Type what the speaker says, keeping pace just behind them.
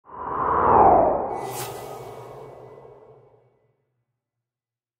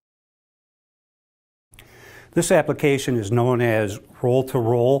This application is known as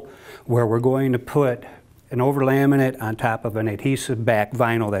roll-to-roll, where we're going to put an overlaminate on top of an adhesive back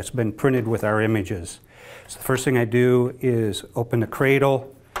vinyl that's been printed with our images. So the first thing I do is open the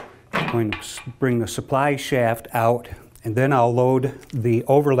cradle. I'm going to bring the supply shaft out, and then I'll load the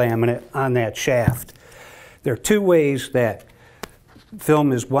overlaminate on that shaft. There are two ways that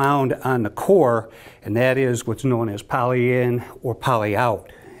film is wound on the core, and that is what's known as poly in or poly out.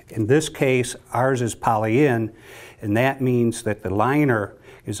 In this case, ours is poly in, and that means that the liner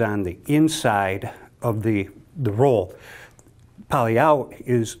is on the inside of the roll. Poly out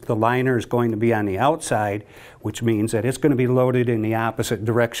is the liner is going to be on the outside, which means that it's going to be loaded in the opposite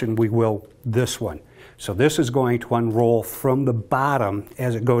direction we will this one. So this is going to unroll from the bottom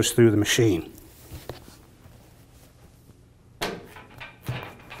as it goes through the machine.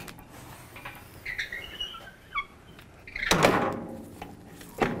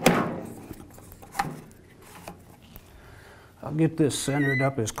 I'll get this centered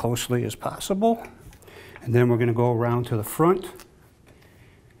up as closely as possible, and then we're going to go around to the front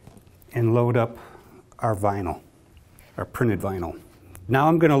and load up our vinyl, our printed vinyl. Now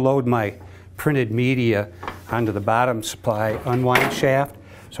I'm going to load my printed media onto the bottom supply unwind shaft.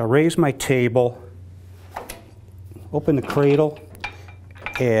 So I'll raise my table, open the cradle,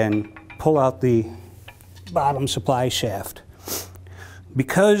 and pull out the bottom supply shaft.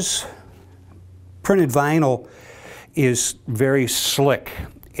 Because printed vinyl is very slick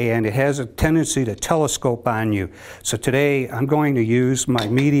and it has a tendency to telescope on you. So today I'm going to use my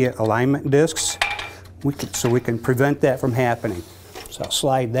media alignment discs so we can prevent that from happening. So I'll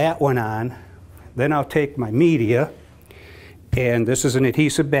slide that one on. Then I'll take my media, and this is an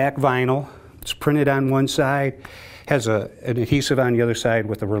adhesive back vinyl. It's printed on one side, has an adhesive on the other side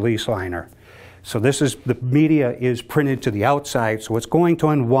with a release liner. So the media is printed to the outside, so it's going to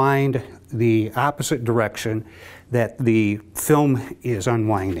unwind the opposite direction that the film is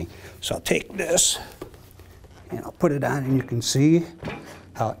unwinding. So I'll take this and I'll put it on, and you can see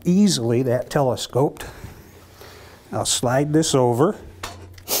how easily that telescoped. I'll slide this over,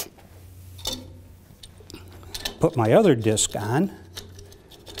 put my other disc on,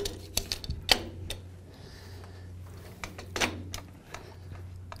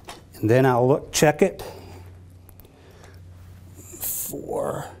 and then I'll check it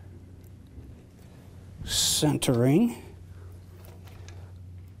for centering.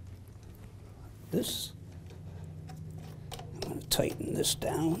 This, I'm going to tighten this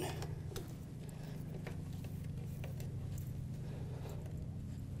down.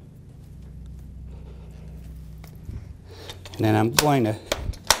 And then I'm going to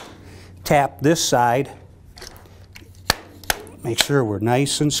tap this side, make sure we're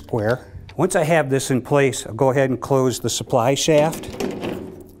nice and square. Once I have this in place, I'll go ahead and close the supply shaft.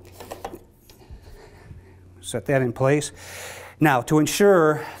 Set that in place. Now, to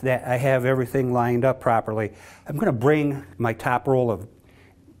ensure that I have everything lined up properly, I'm going to bring my top roll of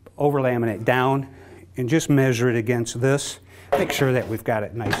overlaminate down and just measure it against this. Make sure that we've got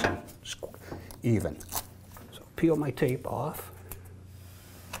it nice and even. So peel my tape off.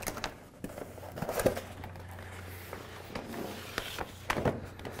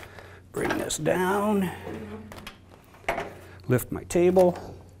 Bring this down. Lift my table.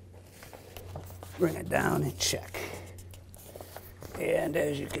 Bring it down and check. And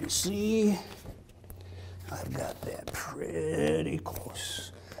as you can see, I've got that pretty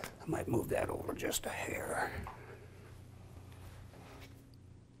close. I might move that over just a hair.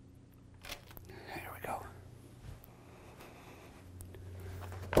 There we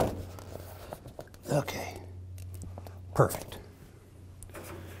go. Okay, perfect.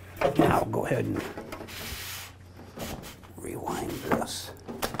 Now I'll go ahead and rewind this.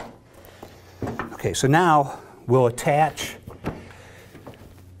 Okay, so now we'll attach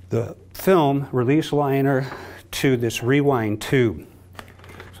the film release liner to this rewind tube.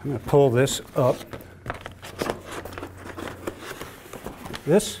 So I'm going to pull this up, like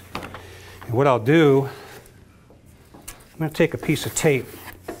this, and what I'll do, I'm going to take a piece of tape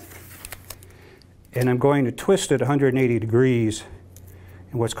and I'm going to twist it 180 degrees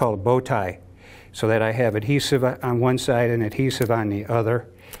in what's called a bow tie, so that I have adhesive on one side and adhesive on the other.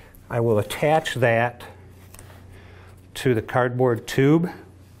 I will attach that to the cardboard tube,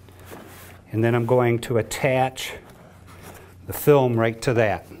 and then I'm going to attach the film right to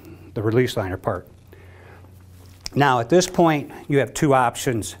that, the release liner part. Now at this point you have two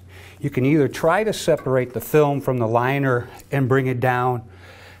options. You can either try to separate the film from the liner and bring it down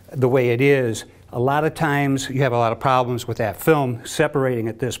the way it is. A lot of times you have a lot of problems with that film separating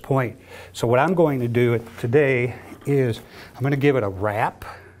at this point. So what I'm going to do today is I'm going to give it a wrap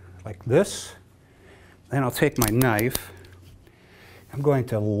like this. Then I'll take my knife. I'm going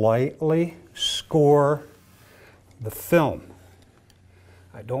to lightly score the film.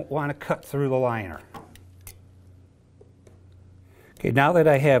 I don't want to cut through the liner. Okay, now that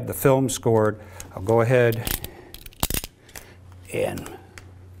I have the film scored, I'll go ahead and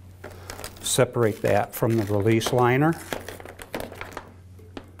separate that from the release liner.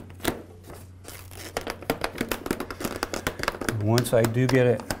 And once I do get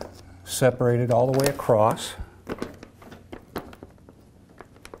it separated all the way across,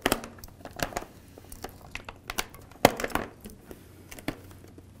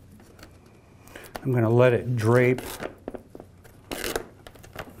 I'm going to let it drape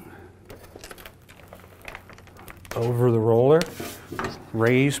over the roller,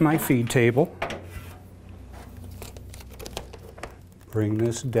 raise my feed table, bring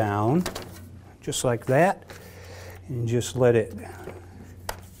this down just like that, and just let it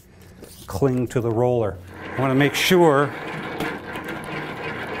cling to the roller. I want to make sure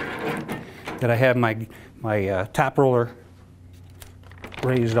that I have my top roller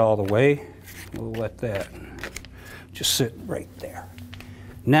raised all the way. We'll let that just sit right there.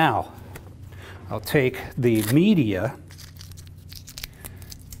 Now, I'll take the media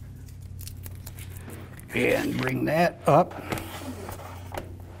and bring that up.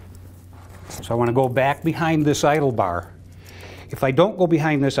 So I want to go back behind this idle bar. If I don't go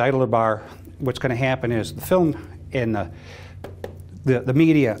behind this idler bar, what's going to happen is the film and the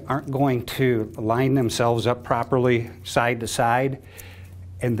media aren't going to line themselves up properly side to side.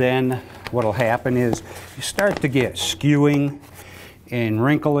 And then what will happen is you start to get skewing and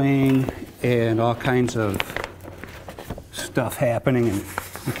wrinkling and all kinds of stuff happening, and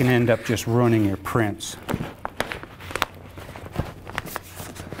you can end up just ruining your prints.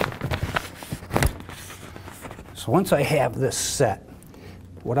 So once I have this set,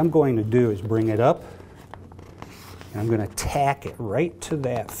 what I'm going to do is bring it up and I'm going to tack it right to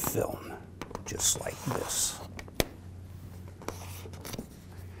that film, just like this.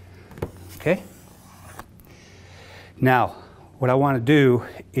 Okay? Now, what I want to do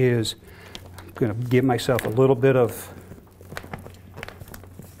is I'm going to give myself a little bit of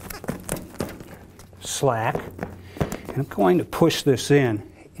slack, and I'm going to push this in.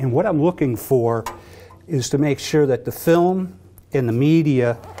 And what I'm looking for is to make sure that the film and the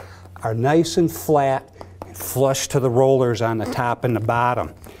media are nice and flat and flush to the rollers on the top and the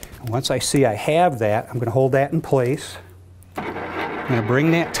bottom. And once I see I have that, I'm going to hold that in place. I'm going to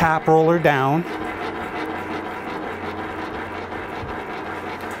bring that top roller down.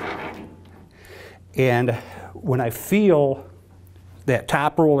 And when I feel that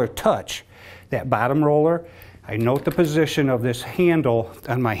top roller touch that bottom roller, I note the position of this handle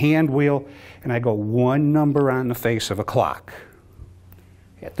on my hand wheel, and I go one number on the face of a clock.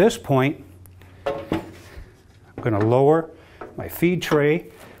 At this point, I'm going to lower my feed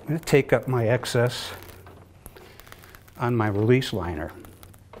tray. I'm going to take up my excess on my release liner.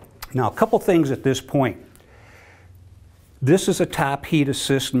 Now, a couple things at this point. This is a top heat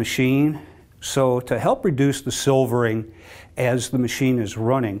assist machine, so to help reduce the silvering as the machine is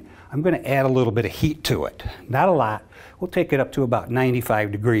running, I'm going to add a little bit of heat to it. Not a lot. We'll take it up to about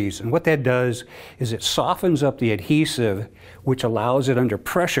 95 degrees. And what that does is it softens up the adhesive, which allows it under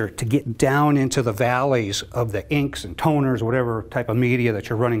pressure to get down into the valleys of the inks and toners, whatever type of media that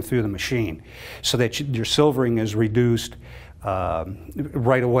you're running through the machine, so that your silvering is reduced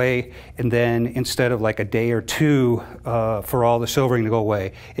right away. And then instead of like a day or two for all the silvering to go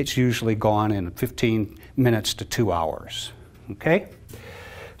away, it's usually gone in 15 minutes to 2 hours. Okay?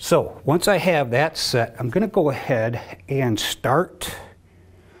 So once I have that set, I'm going to go ahead and start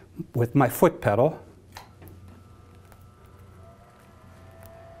with my foot pedal.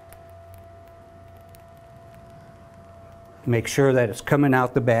 Make sure that it's coming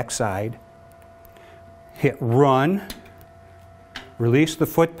out the back side. Hit run. Release the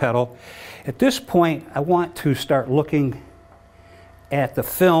foot pedal. At this point, I want to start looking at the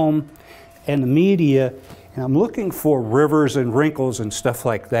film and the media, and I'm looking for rivers and wrinkles and stuff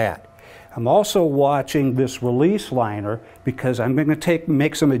like that. I'm also watching this release liner because I'm going to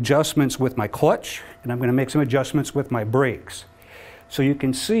make some adjustments with my clutch, and I'm going to make some adjustments with my brakes. So you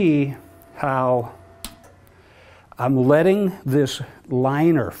can see how I'm letting this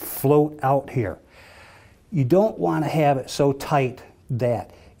liner float out here. You don't want to have it so tight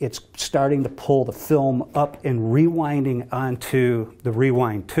that it's starting to pull the film up and rewinding onto the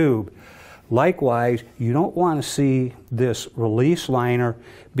rewind tube. Likewise, you don't want to see this release liner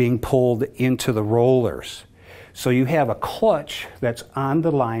being pulled into the rollers. So you have a clutch that's on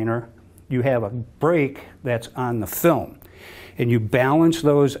the liner you have a break that's on the film. And you balance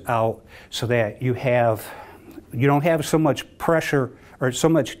those out so that you don't have so much pressure or so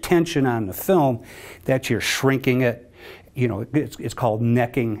much tension on the film that you're shrinking it. You know, it's called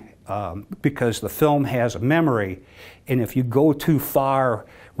necking because the film has a memory, and if you go too far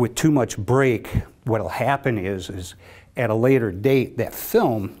with too much break, what'll happen is at a later date that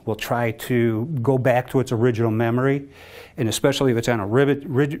film will try to go back to its original memory, and especially if it's on a rigid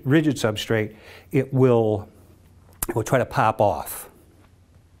substrate, it will try to pop off.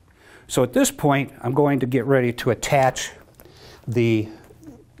 So at this point, I'm going to get ready to attach the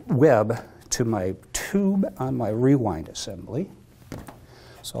web to my tube on my rewind assembly.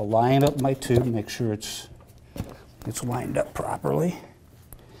 So I'll line up my tube, make sure it's lined up properly.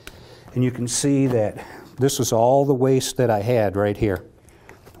 And you can see that this is all the waste that I had right here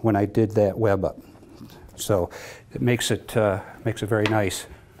when I did that web up. So it makes it very nice.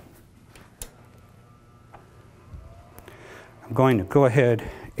 I'm going to go ahead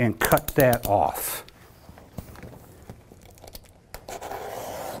and cut that off.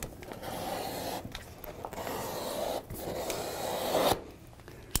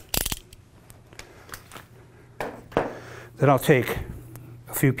 Then I'll take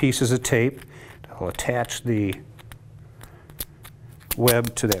a few pieces of tape. I'll attach the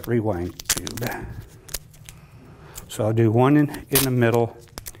web to that rewind tube. So I'll do one in the middle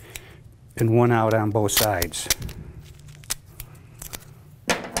and one out on both sides.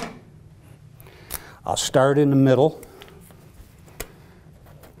 I'll start in the middle.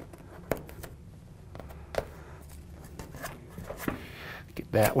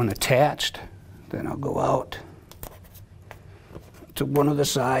 Get that one attached. Then I'll go out to one of the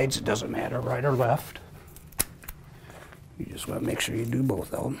sides. It doesn't matter, right or left. You just want to make sure you do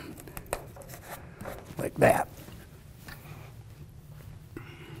both of them. Like that.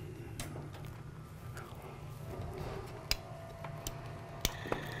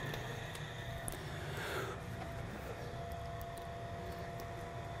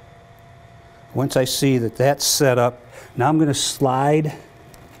 Once I see that that's set up, now I'm going to slide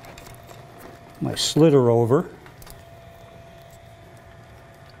my slitter over,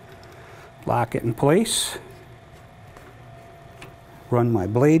 lock it in place, run my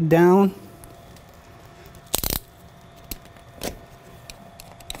blade down,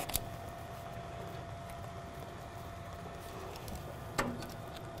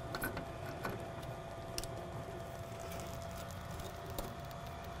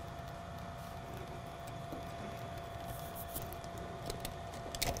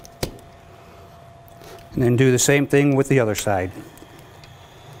 and then do the same thing with the other side.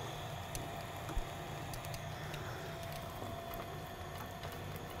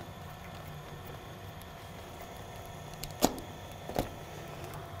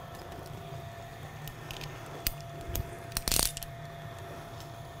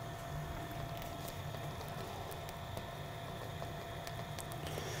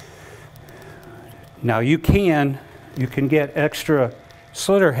 Now you can get extra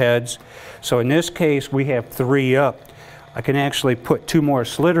slitter heads. So in this case we have 3 up. I can actually put 2 more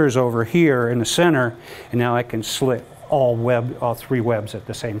slitters over here in the center, and now I can slit all 3 webs at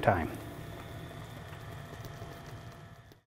the same time.